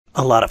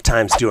A lot of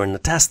times during the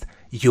test,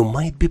 you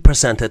might be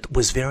presented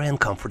with very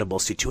uncomfortable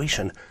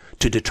situation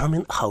to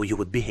determine how you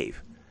would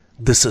behave.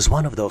 This is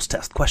one of those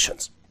test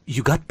questions.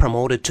 You got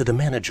promoted to the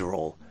manager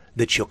role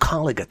that your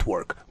colleague at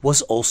work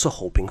was also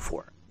hoping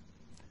for.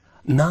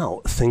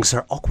 Now things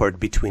are awkward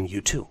between you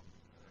two.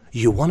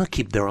 You want to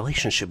keep the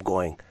relationship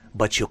going,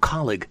 but your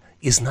colleague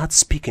is not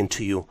speaking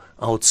to you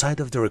outside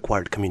of the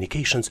required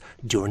communications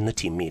during the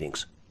team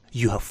meetings.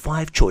 You have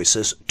 5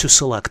 choices to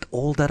select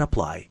all that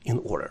apply in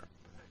order.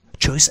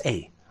 Choice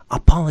A.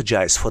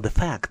 Apologize for the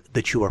fact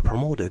that you were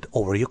promoted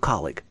over your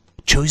colleague.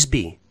 Choice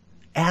B.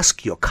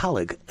 Ask your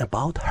colleague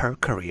about her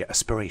career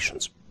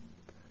aspirations.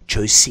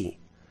 Choice C.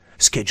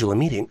 Schedule a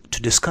meeting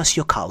to discuss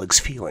your colleague's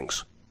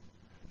feelings.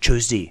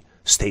 Choice D.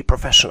 Stay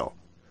professional.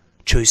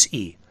 Choice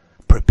E.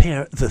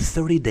 Prepare the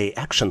 30-day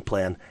action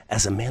plan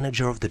as a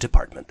manager of the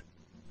department.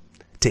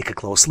 Take a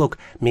close look,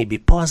 maybe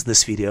pause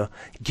this video,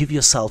 give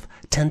yourself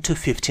 10 to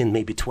 15,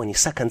 maybe 20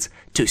 seconds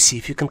to see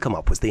if you can come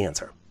up with the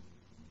answer.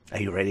 Are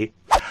you ready?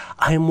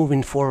 I am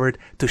moving forward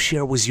to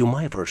share with you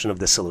my version of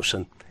the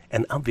solution,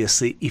 and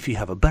obviously if you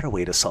have a better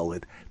way to solve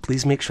it,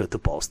 please make sure to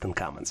post in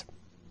comments.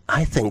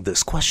 I think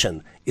this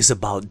question is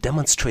about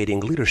demonstrating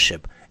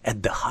leadership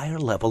at the higher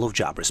level of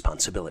job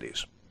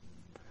responsibilities.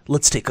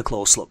 Let's take a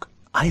close look.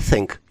 I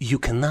think you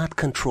cannot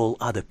control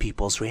other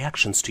people's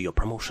reactions to your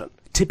promotion.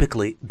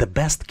 Typically, the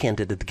best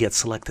candidate gets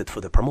selected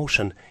for the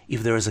promotion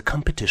if there is a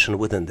competition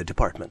within the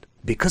department.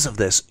 Because of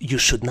this, you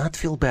should not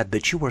feel bad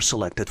that you were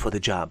selected for the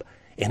job,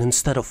 and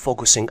instead of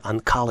focusing on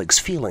colleagues'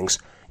 feelings,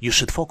 you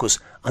should focus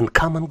on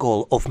common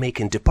goal of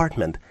making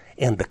department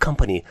and the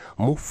company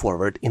move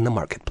forward in the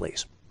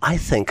marketplace. I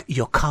think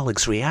your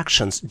colleagues'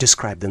 reactions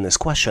described in this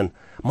question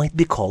might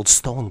be called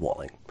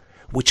stonewalling,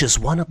 which is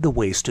one of the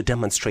ways to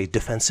demonstrate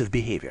defensive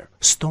behavior.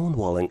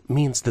 Stonewalling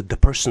means that the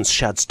person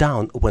shuts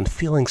down when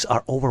feelings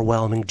are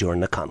overwhelming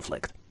during a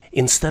conflict.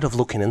 Instead of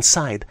looking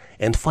inside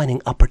and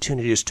finding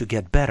opportunities to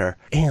get better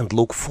and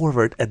look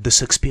forward at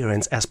this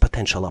experience as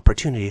potential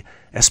opportunity,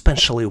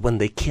 especially when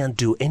they can't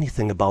do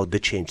anything about the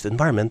changed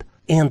environment,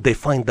 and they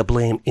find the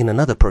blame in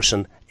another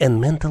person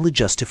and mentally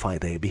justify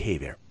their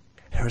behavior.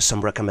 Here are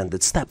some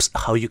recommended steps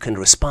how you can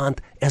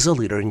respond as a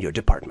leader in your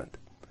department.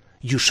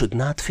 You should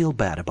not feel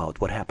bad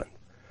about what happened.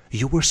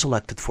 You were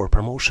selected for a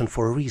promotion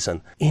for a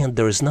reason, and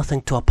there is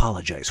nothing to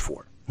apologize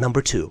for.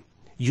 Number 2,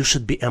 you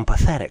should be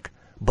empathetic,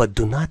 but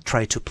do not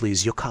try to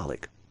please your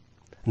colleague.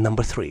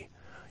 Number 3,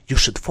 you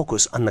should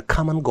focus on the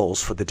common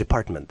goals for the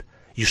department.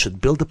 You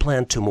should build a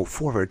plan to move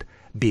forward,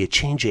 be a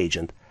change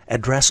agent,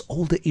 address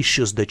all the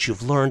issues that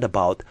you've learned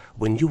about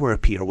when you were a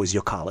peer with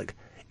your colleague,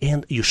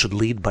 and you should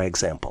lead by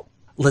example.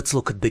 Let's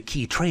look at the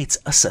key traits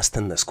assessed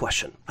in this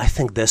question. I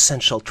think the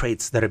essential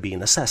traits that are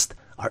being assessed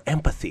are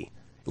empathy,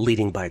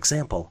 leading by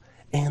example,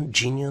 and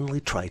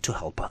genuinely try to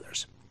help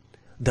others.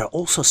 There are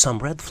also some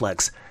red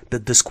flags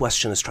that this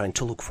question is trying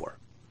to look for.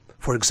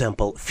 For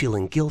example,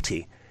 feeling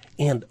guilty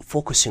and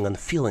focusing on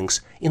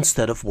feelings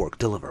instead of work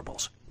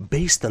deliverables.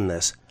 Based on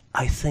this,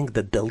 I think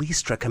that the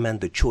least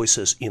recommended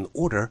choices in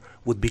order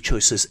would be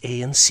choices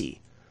A and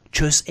C.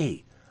 Choice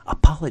A,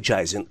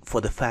 apologizing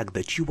for the fact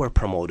that you were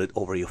promoted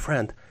over your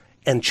friend,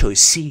 and choice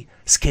C,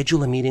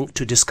 schedule a meeting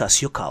to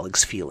discuss your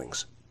colleagues'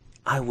 feelings.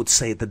 I would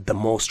say that the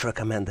most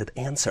recommended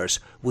answers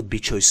would be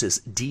choices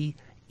D,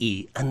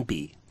 E, and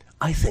B.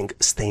 I think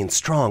staying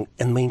strong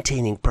and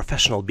maintaining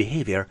professional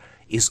behavior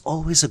is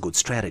always a good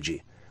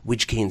strategy,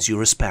 which gains you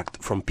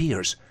respect from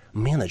peers,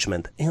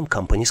 management, and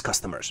company's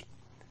customers.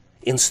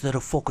 Instead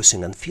of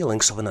focusing on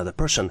feelings of another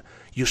person,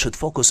 you should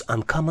focus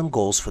on common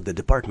goals for the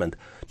department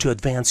to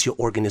advance your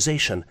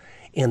organization,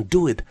 and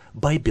do it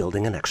by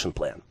building an action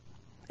plan.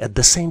 At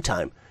the same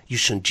time, you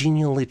should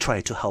genuinely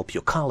try to help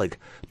your colleague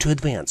to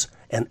advance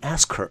and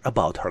ask her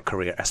about her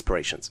career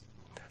aspirations.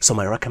 So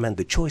my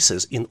recommended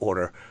choices in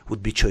order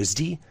would be choice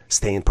D,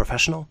 staying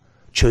professional,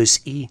 choice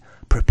E,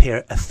 prepare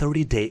a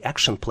 30-day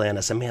action plan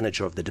as a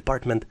manager of the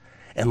department,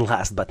 and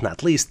last but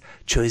not least,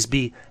 choice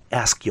B,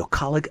 ask your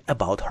colleague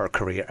about her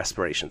career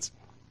aspirations.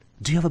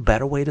 Do you have a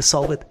better way to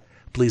solve it?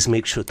 Please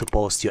make sure to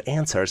post your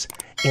answers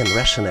and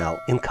rationale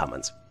in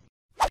comments.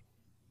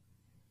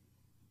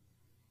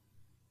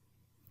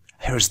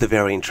 Here's the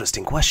very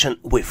interesting question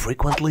we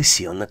frequently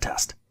see on the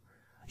test.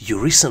 You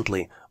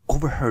recently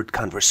overheard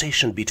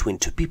conversation between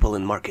 2 people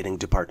in marketing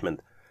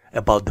department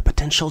about the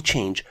potential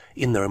change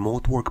in the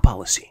remote work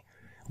policy,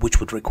 which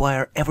would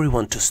require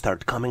everyone to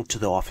start coming to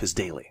the office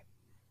daily.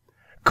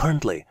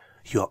 Currently,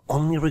 you are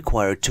only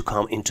required to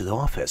come into the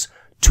office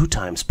 2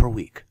 times per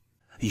week.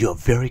 You are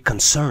very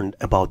concerned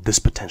about this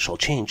potential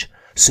change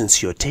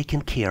since you are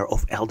taking care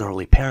of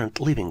elderly parent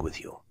living with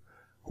you.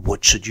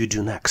 What should you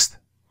do next?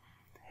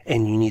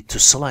 And you need to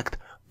select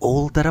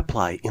all that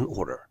apply in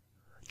order.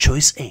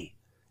 Choice A,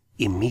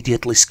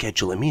 immediately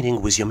schedule a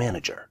meeting with your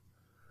manager.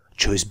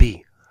 Choice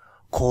B,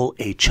 call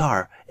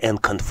HR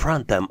and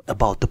confront them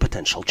about the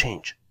potential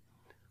change.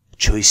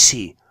 Choice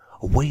C,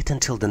 wait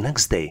until the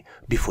next day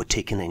before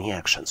taking any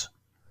actions.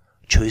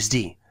 Choice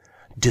D,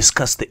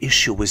 discuss the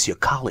issue with your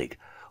colleague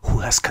who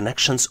has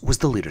connections with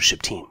the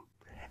leadership team.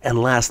 And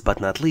last but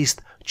not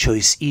least,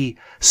 Choice E,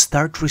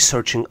 start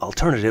researching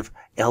alternative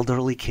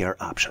elderly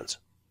care options.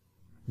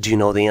 Do you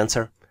know the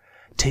answer?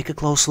 Take a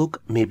close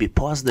look, maybe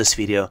pause this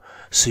video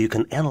so you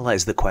can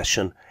analyze the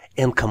question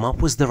and come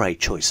up with the right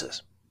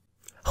choices.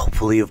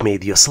 Hopefully you've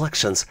made your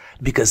selections,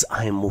 because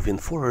I am moving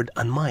forward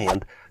on my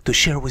end to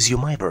share with you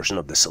my version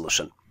of the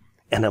solution.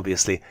 And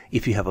obviously,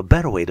 if you have a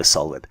better way to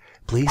solve it,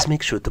 please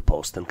make sure to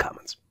post in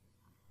comments.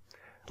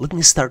 Let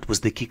me start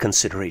with the key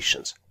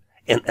considerations,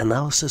 an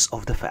analysis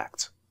of the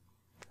facts.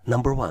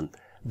 Number 1,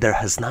 there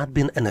has not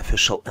been an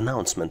official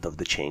announcement of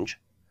the change,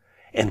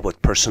 and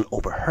what person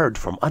overheard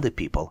from other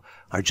people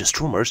are just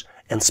rumors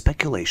and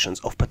speculations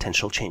of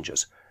potential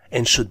changes,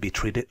 and should be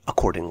treated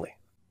accordingly.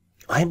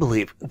 I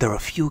believe there are a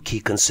few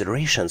key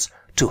considerations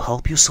to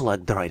help you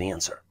select the right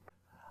answer.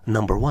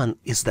 Number 1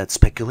 is that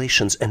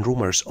speculations and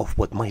rumors of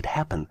what might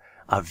happen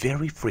are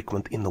very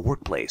frequent in the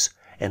workplace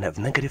and have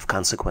negative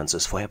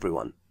consequences for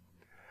everyone.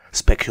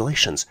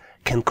 Speculations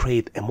can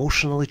create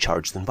emotionally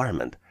charged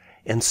environment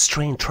and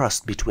strain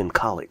trust between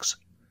colleagues.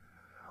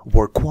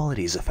 Work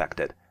quality is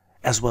affected,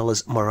 as well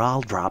as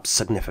morale drops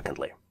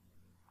significantly.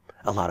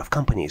 A lot of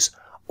companies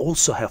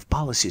also have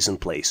policies in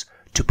place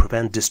to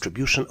prevent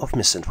distribution of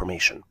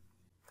misinformation.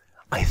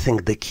 I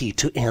think the key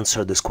to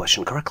answer this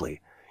question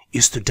correctly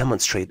is to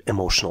demonstrate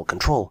emotional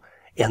control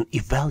and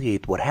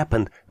evaluate what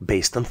happened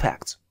based on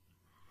facts.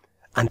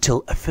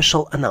 Until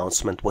official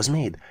announcement was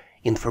made,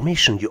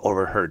 information you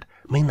overheard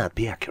may not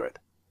be accurate.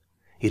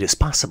 It is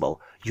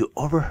possible you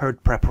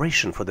overheard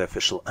preparation for the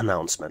official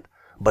announcement,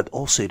 but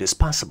also it is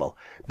possible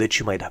that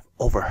you might have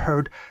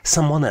overheard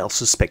someone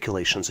else's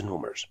speculations and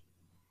rumors.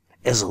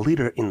 As a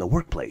leader in the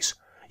workplace,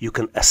 you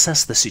can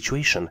assess the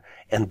situation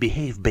and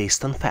behave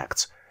based on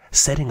facts,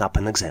 setting up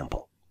an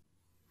example.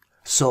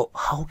 So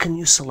how can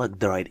you select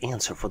the right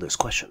answer for this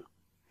question?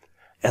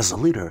 As a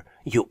leader,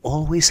 you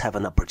always have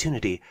an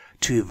opportunity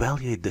to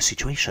evaluate the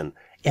situation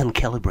and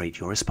calibrate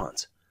your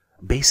response.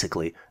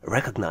 Basically,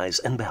 recognize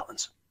and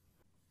balance.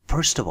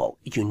 First of all,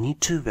 you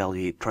need to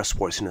evaluate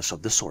trustworthiness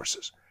of the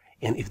sources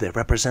and if they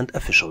represent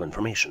official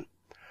information.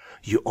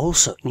 You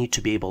also need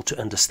to be able to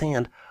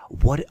understand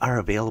what are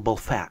available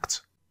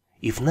facts.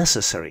 If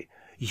necessary,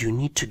 you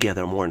need to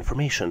gather more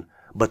information,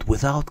 but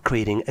without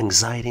creating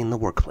anxiety in the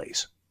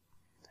workplace.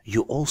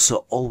 You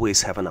also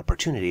always have an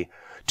opportunity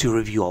to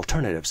review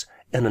alternatives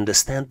and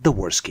understand the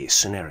worst-case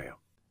scenario.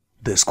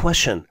 This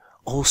question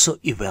also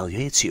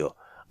evaluates you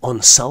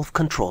on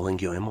self-controlling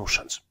your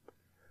emotions.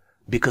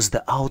 Because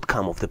the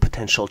outcome of the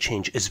potential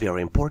change is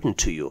very important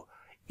to you,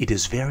 it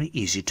is very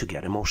easy to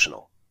get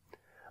emotional.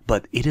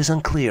 But it is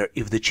unclear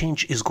if the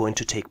change is going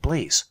to take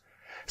place,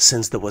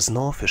 since there was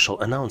no official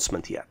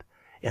announcement yet,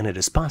 and it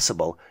is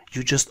possible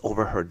you just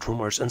overheard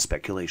rumors and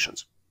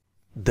speculations.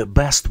 The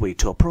best way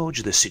to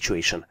approach this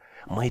situation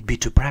might be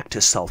to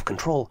practice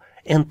self-control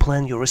and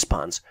plan your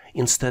response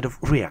instead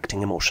of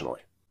reacting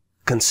emotionally.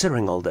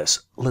 Considering all this,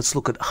 let's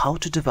look at how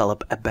to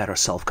develop a better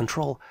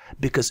self-control,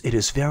 because it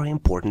is very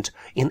important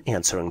in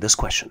answering this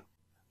question.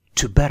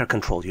 To better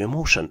control your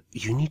emotion,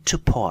 you need to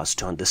pause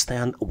to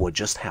understand what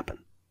just happened.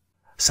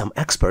 Some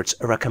experts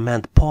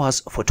recommend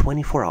pause for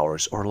 24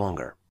 hours or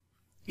longer.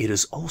 It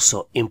is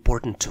also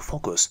important to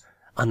focus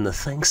on the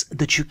things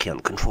that you can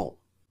control.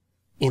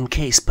 In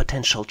case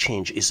potential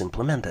change is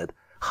implemented,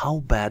 how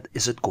bad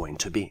is it going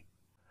to be?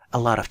 A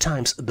lot of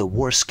times the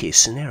worst case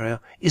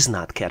scenario is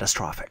not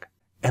catastrophic.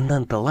 And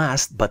then the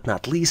last but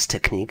not least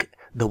technique,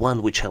 the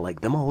one which I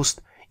like the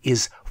most,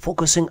 is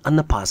focusing on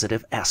the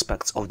positive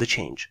aspects of the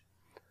change.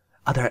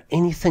 Are there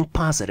anything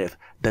positive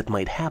that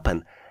might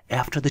happen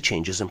after the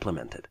change is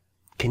implemented?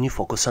 Can you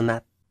focus on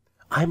that?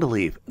 I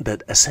believe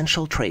that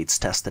essential traits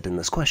tested in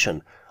this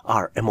question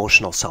are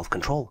emotional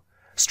self-control,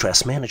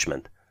 stress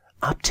management,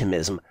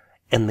 optimism,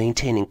 and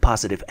maintaining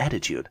positive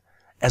attitude,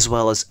 as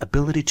well as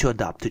ability to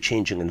adapt to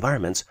changing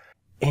environments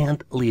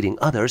and leading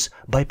others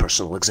by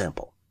personal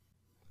example.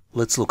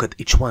 Let's look at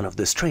each one of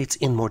these traits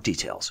in more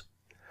details.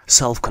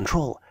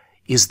 Self-control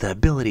is the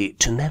ability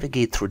to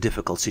navigate through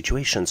difficult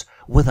situations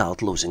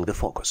without losing the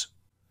focus.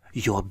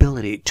 Your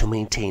ability to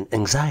maintain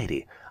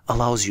anxiety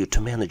allows you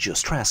to manage your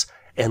stress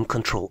and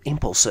control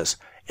impulses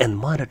and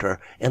monitor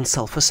and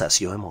self-assess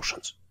your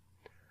emotions.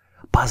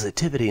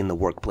 Positivity in the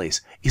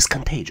workplace is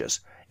contagious,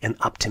 and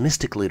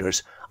optimistic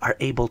leaders are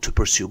able to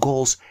pursue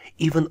goals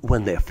even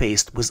when they are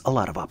faced with a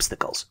lot of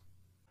obstacles.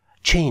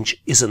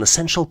 Change is an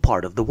essential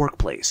part of the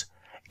workplace,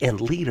 and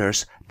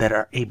leaders that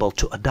are able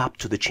to adapt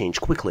to the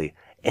change quickly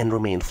and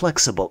remain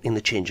flexible in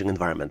the changing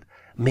environment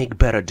make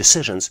better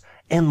decisions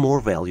and more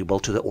valuable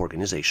to the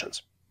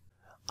organizations.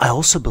 I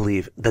also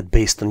believe that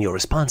based on your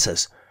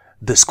responses,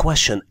 this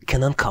question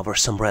can uncover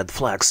some red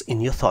flags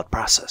in your thought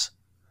process.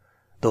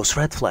 Those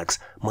red flags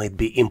might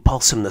be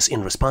impulsiveness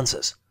in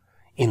responses,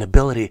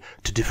 inability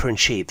to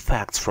differentiate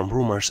facts from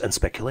rumors and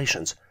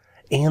speculations,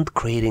 and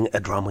creating a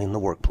drama in the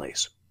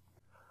workplace.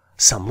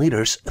 Some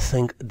leaders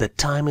think that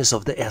time is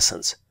of the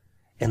essence,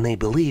 and they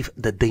believe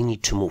that they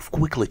need to move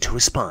quickly to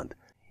respond,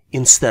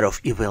 instead of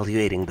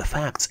evaluating the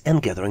facts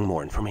and gathering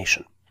more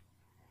information.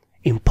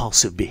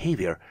 Impulsive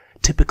behavior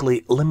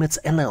typically limits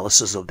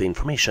analysis of the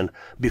information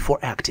before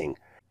acting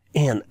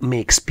and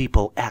makes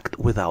people act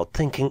without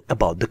thinking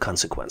about the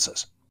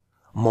consequences.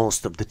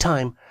 Most of the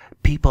time,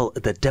 people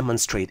that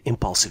demonstrate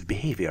impulsive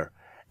behavior,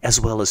 as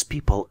well as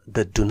people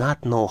that do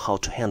not know how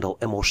to handle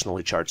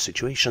emotionally charged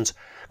situations,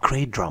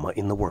 create drama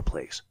in the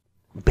workplace.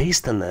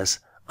 Based on this,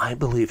 I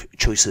believe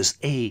choices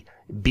A,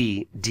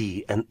 B,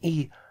 D, and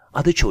E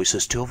are the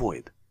choices to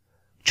avoid.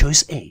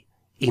 Choice A: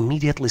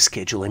 immediately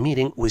schedule a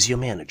meeting with your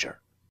manager.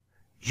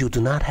 You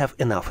do not have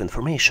enough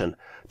information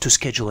to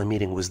schedule a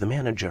meeting with the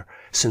manager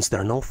since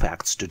there are no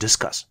facts to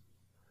discuss.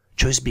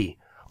 Choice B: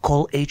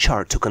 call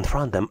HR to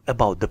confront them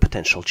about the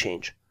potential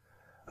change.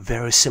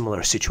 Very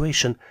similar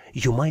situation,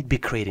 you might be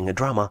creating a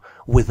drama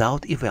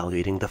without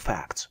evaluating the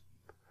facts.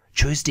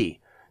 Choice D: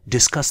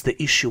 discuss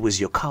the issue with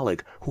your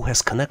colleague who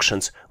has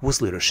connections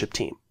with leadership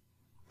team.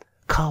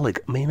 Colleague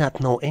may not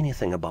know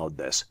anything about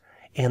this,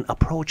 and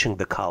approaching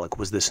the colleague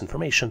with this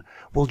information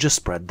will just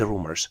spread the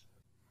rumors.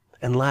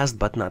 And last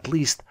but not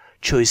least,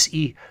 choice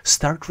E: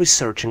 start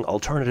researching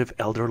alternative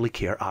elderly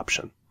care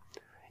option.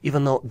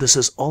 Even though this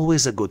is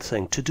always a good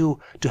thing to do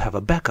to have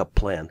a backup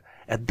plan,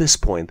 at this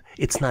point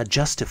it's not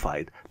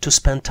justified to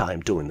spend time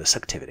doing this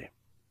activity.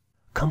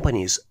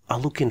 Companies are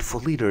looking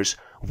for leaders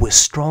with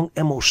strong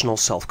emotional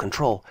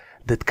self-control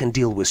that can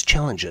deal with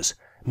challenges,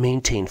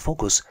 maintain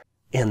focus,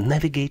 and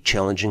navigate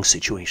challenging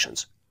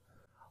situations.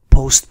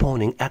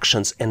 Postponing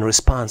actions and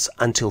response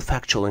until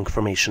factual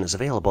information is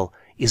available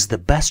is the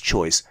best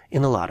choice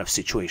in a lot of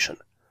situations.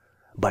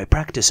 By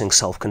practicing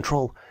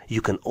self-control,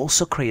 you can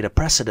also create a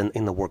precedent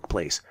in the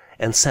workplace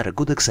and set a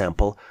good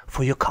example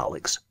for your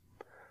colleagues.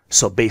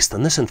 So based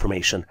on this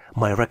information,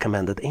 my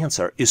recommended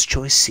answer is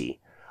choice C: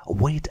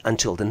 wait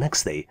until the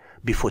next day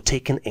before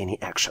taking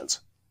any actions.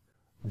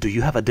 Do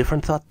you have a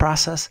different thought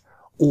process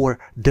or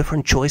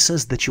different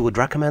choices that you would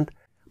recommend?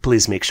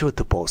 Please make sure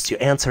to post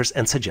your answers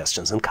and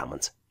suggestions in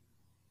comments.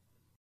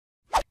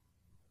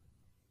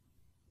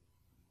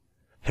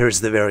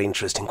 Here's the very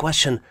interesting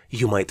question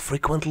you might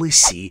frequently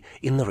see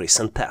in the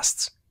recent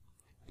tests.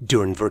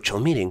 During virtual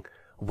meeting,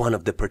 one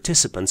of the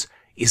participants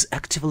is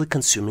actively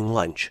consuming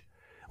lunch,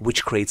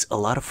 which creates a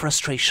lot of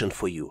frustration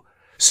for you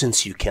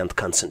since you can't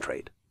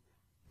concentrate.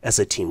 As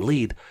a team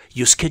lead,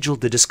 you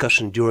scheduled the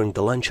discussion during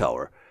the lunch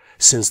hour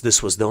since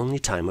this was the only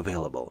time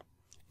available,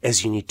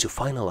 as you need to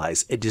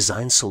finalize a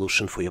design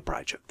solution for your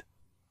project.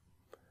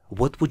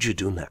 What would you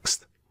do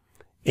next?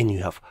 And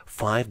you have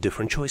 5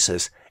 different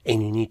choices,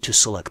 and you need to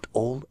select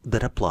all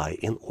that apply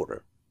in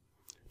order.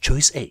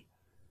 Choice A: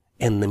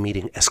 end the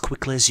meeting as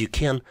quickly as you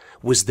can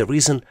with the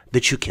reason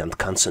that you can't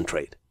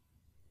concentrate.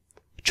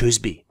 Choice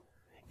B: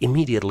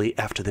 immediately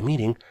after the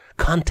meeting,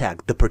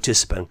 contact the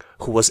participant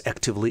who was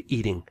actively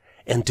eating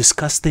and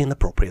discuss the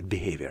inappropriate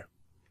behavior.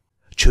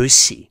 Choice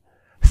C: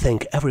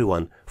 thank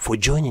everyone for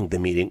joining the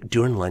meeting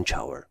during lunch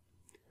hour.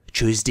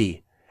 Choice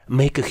D: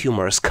 make a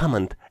humorous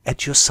comment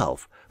at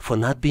yourself for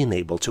not being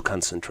able to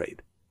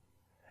concentrate.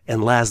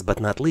 And last but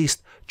not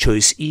least,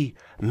 choice E: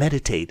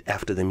 meditate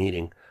after the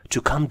meeting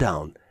to calm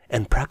down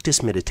and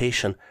practice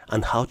meditation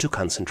on how to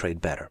concentrate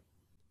better.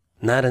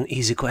 Not an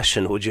easy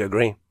question, would you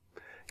agree?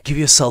 Give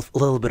yourself a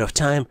little bit of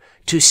time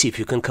to see if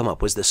you can come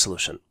up with the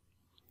solution.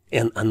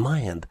 And on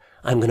my end,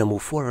 I'm going to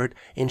move forward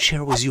and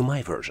share with you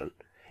my version.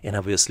 And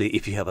obviously,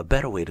 if you have a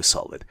better way to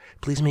solve it,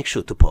 please make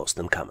sure to post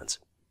in comments.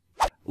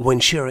 When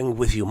sharing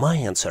with you my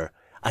answer,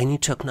 I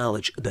need to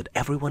acknowledge that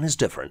everyone is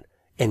different,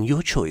 and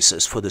your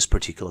choices for this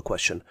particular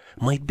question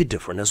might be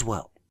different as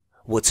well.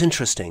 What's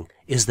interesting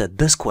is that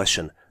this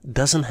question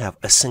doesn't have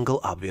a single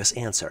obvious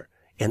answer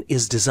and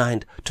is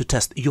designed to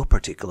test your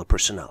particular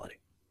personality.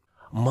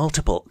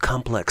 Multiple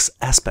complex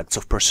aspects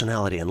of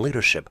personality and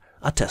leadership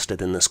are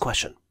tested in this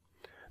question.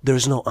 There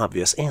is no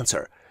obvious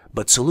answer,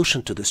 but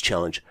solution to this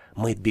challenge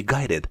might be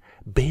guided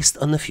based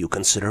on a few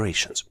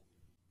considerations.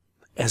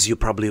 As you're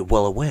probably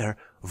well aware,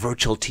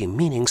 virtual team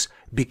meetings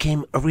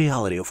became a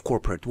reality of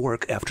corporate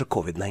work after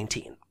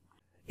COVID-19.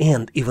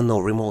 And even though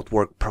remote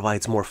work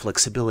provides more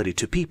flexibility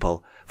to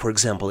people, for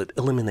example, it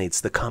eliminates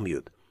the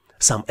commute,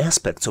 some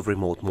aspects of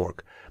remote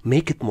work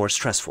make it more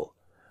stressful.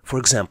 For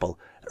example,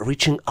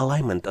 reaching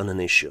alignment on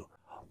an issue,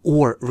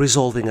 or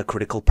resolving a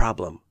critical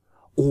problem,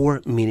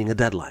 or meeting a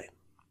deadline.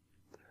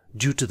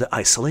 Due to the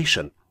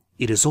isolation,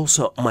 it is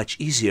also much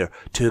easier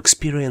to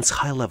experience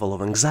high level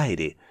of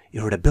anxiety,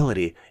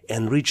 irritability,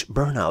 and reach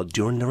burnout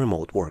during the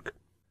remote work.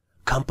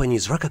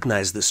 Companies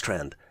recognize this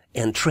trend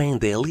and train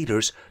their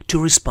leaders to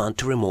respond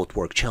to remote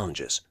work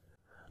challenges.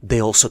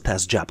 They also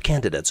test job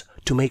candidates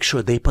to make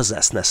sure they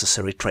possess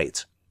necessary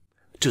traits.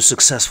 To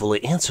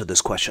successfully answer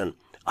this question,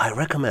 I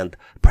recommend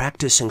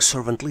practicing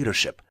servant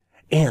leadership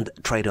and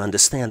try to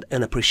understand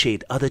and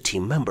appreciate other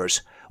team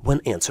members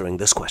when answering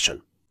this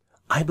question.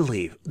 I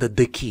believe that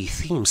the key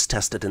themes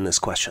tested in this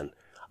question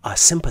are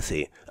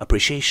sympathy,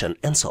 appreciation,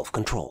 and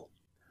self-control.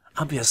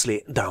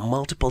 Obviously, there are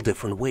multiple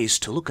different ways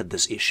to look at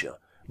this issue,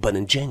 but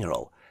in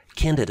general,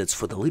 candidates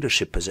for the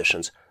leadership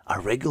positions are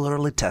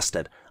regularly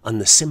tested on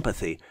the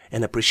sympathy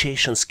and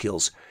appreciation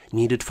skills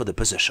needed for the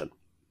position.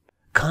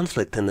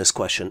 Conflict in this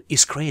question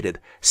is created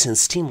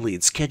since team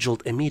lead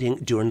scheduled a meeting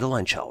during the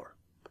lunch hour.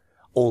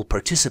 All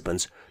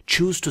participants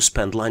choose to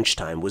spend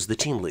lunchtime with the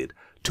team lead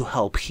to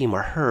help him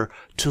or her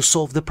to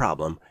solve the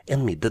problem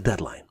and meet the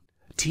deadline.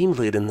 Team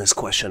lead in this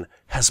question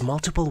has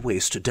multiple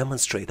ways to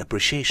demonstrate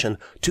appreciation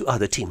to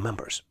other team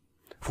members.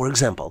 For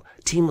example,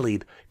 team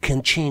lead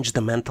can change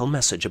the mental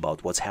message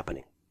about what's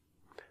happening.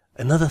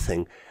 Another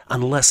thing,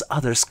 unless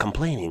others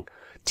complaining,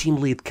 team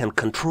lead can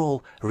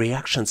control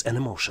reactions and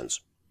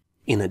emotions.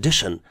 In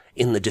addition,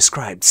 in the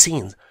described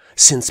scene,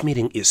 since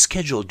meeting is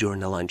scheduled during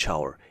the lunch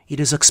hour, it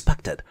is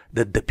expected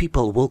that the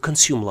people will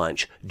consume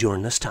lunch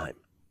during this time.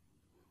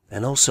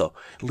 And also,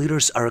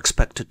 leaders are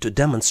expected to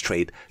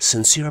demonstrate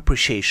sincere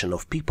appreciation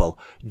of people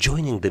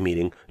joining the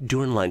meeting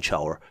during lunch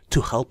hour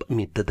to help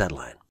meet the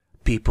deadline.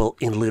 People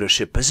in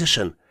leadership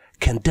position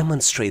can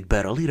demonstrate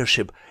better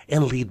leadership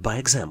and lead by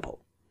example.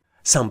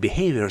 Some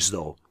behaviors,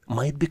 though,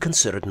 might be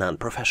considered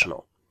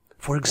non-professional.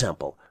 For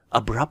example,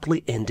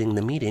 abruptly ending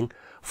the meeting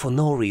for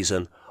no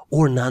reason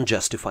or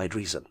non-justified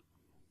reason.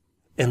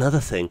 Another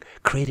thing,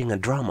 creating a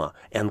drama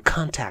and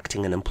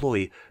contacting an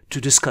employee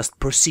to discuss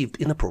perceived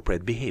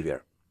inappropriate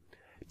behavior.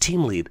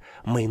 Team lead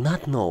may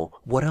not know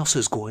what else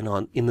is going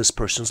on in this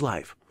person's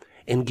life,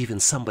 and giving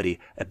somebody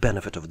a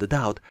benefit of the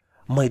doubt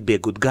might be a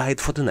good guide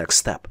for the next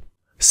step.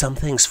 Some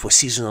things for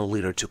seasonal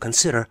leader to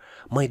consider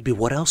might be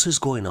what else is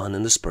going on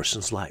in this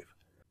person's life.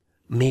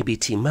 Maybe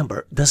team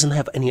member doesn't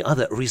have any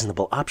other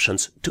reasonable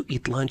options to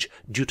eat lunch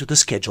due to the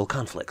schedule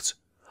conflicts.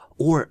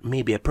 Or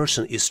maybe a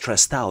person is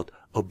stressed out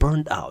or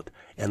burned out,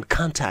 and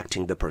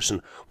contacting the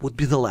person would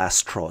be the last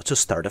straw to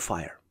start a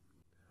fire.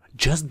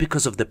 Just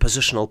because of the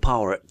positional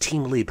power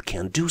team lead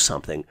can do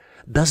something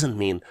doesn't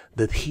mean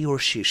that he or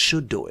she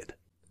should do it.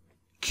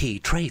 Key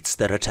traits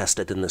that are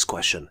tested in this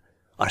question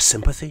are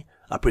sympathy,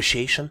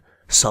 appreciation,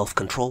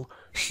 self-control,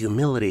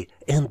 humility,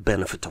 and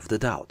benefit of the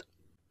doubt.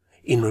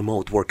 In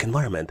remote work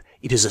environment,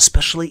 it is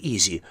especially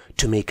easy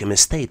to make a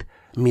mistake,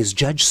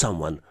 misjudge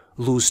someone,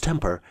 lose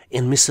temper,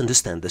 and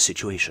misunderstand the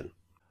situation.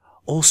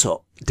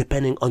 Also,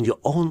 depending on your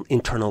own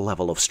internal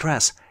level of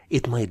stress,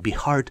 it might be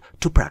hard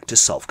to practice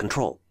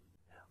self-control.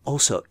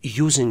 Also,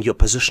 using your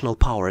positional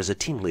power as a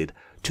team lead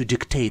to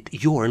dictate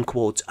your, in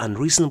quotes,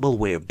 unreasonable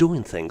way of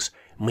doing things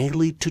may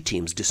lead to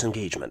team's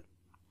disengagement.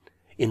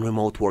 In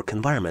remote work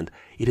environment,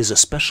 it is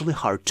especially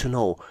hard to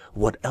know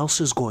what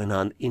else is going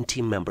on in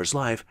team members'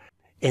 life,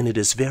 and it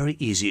is very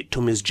easy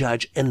to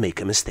misjudge and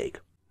make a mistake.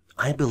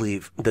 I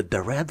believe that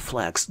the red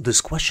flags this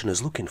question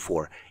is looking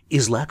for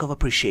is lack of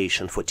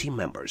appreciation for team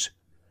members,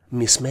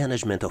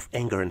 mismanagement of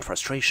anger and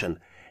frustration,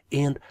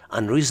 and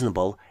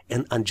unreasonable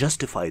and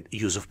unjustified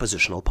use of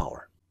positional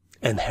power.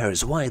 And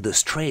here's why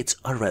these traits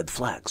are red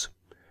flags.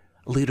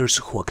 Leaders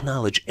who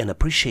acknowledge and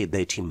appreciate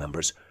their team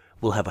members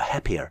will have a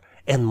happier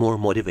and more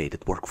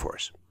motivated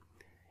workforce.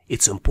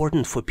 It's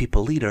important for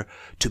people leader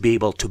to be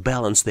able to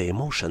balance their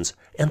emotions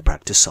and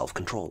practice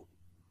self-control.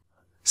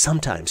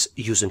 Sometimes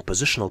using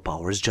positional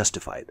power is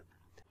justified,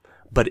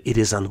 but it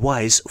is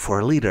unwise for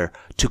a leader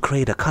to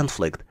create a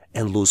conflict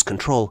and lose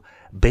control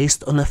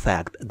based on the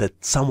fact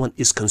that someone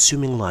is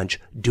consuming lunch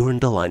during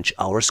the lunch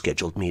hour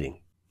scheduled meeting.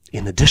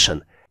 In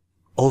addition,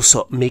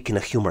 also making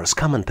a humorous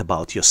comment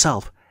about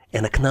yourself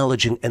and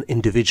acknowledging an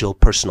individual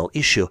personal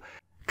issue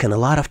can a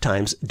lot of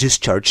times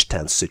discharge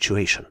tense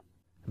situation.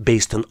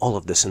 Based on all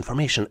of this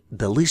information,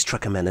 the least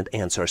recommended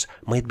answers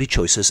might be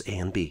choices A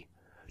and B.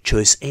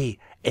 Choice A,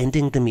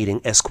 ending the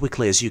meeting as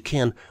quickly as you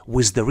can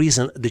with the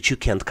reason that you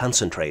can't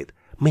concentrate,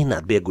 may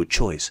not be a good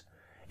choice.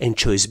 And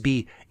choice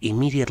B,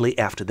 immediately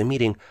after the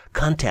meeting,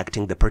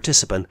 contacting the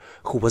participant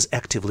who was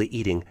actively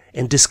eating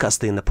and discuss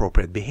the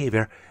inappropriate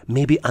behavior,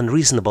 may be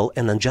unreasonable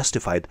and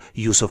unjustified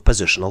use of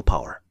positional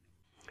power.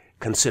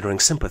 Considering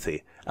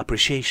sympathy,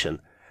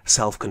 appreciation,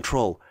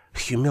 self-control,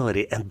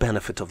 humility, and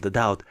benefit of the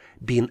doubt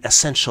being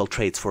essential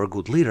traits for a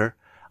good leader,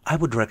 I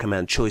would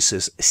recommend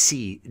choices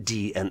C,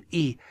 D, and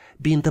E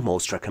being the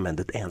most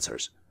recommended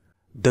answers.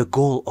 The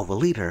goal of a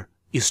leader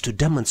is to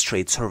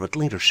demonstrate servant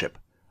leadership,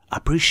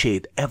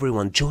 appreciate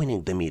everyone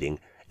joining the meeting,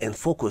 and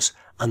focus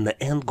on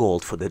the end goal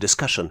for the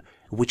discussion,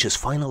 which is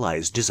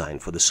finalized design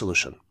for the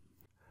solution.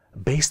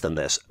 Based on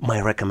this, my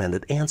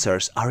recommended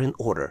answers are in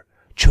order.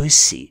 Choice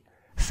C,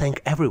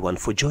 thank everyone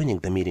for joining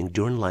the meeting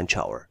during lunch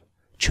hour.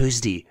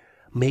 Choice D,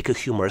 make a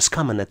humorous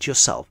comment at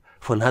yourself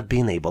for not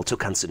being able to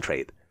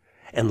concentrate.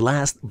 And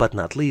last but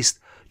not least,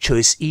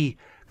 choice E,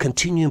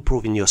 continue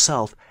improving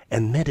yourself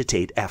and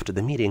meditate after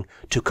the meeting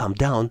to calm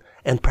down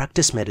and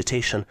practice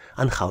meditation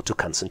on how to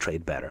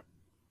concentrate better.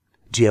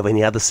 Do you have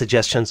any other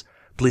suggestions?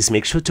 Please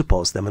make sure to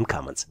post them in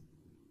comments.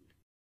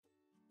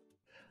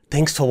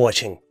 Thanks for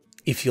watching.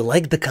 If you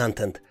liked the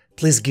content,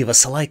 please give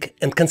us a like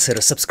and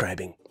consider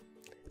subscribing.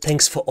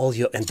 Thanks for all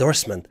your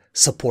endorsement,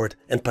 support,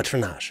 and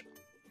patronage.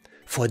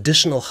 For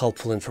additional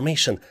helpful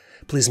information,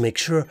 please make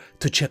sure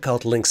to check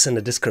out links in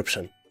the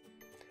description.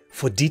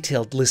 For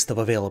detailed list of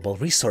available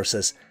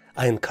resources,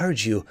 I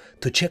encourage you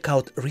to check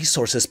out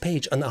resources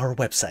page on our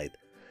website,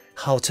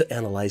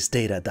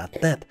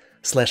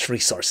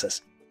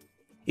 howtoanalyzedata.net/resources.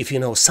 If you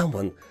know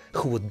someone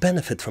who would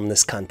benefit from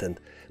this content,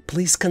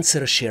 please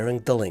consider sharing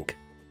the link.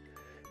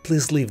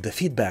 Please leave the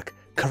feedback,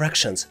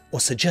 corrections, or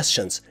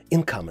suggestions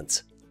in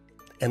comments.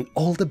 And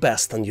all the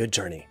best on your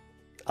journey.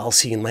 I'll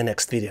see you in my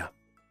next video.